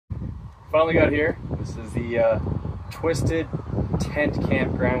Finally got here. This is the Twisted Tent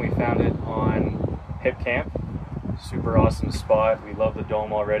Campground. We found it on Hip Camp. Super awesome spot. We love the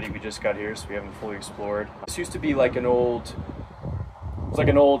dome already. We just got here, so we haven't fully explored. This used to be like an old,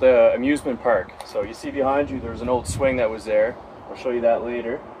 amusement park. So you see behind you, there's an old swing that was there. I'll show you that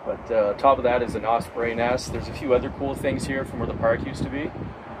later. But top of that is an osprey nest. There's a few other cool things here from where the park used to be.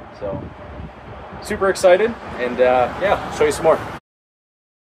 So super excited, and yeah, I'll show you some more.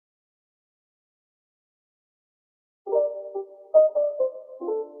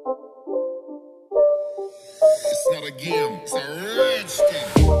 It's not a game, it's a rich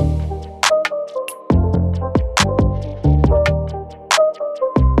thing.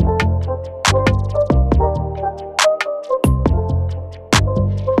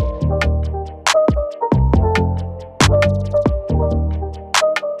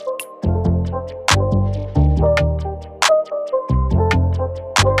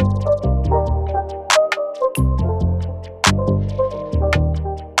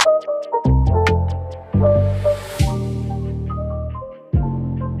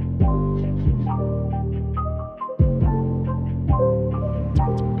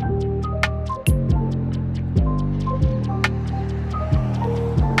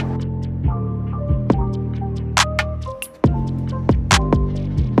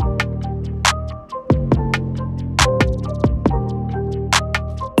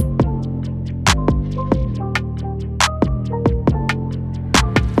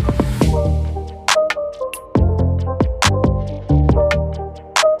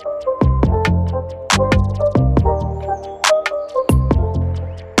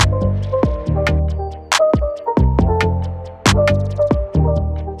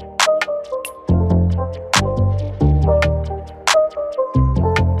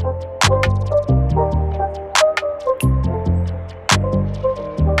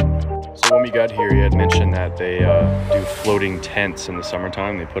 When we got here, he had mentioned that they do floating tents in the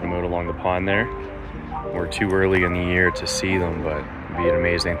summertime. They put them out along the pond there. We're too early in the year to see them, but it'd be an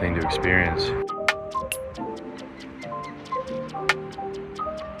amazing thing to experience.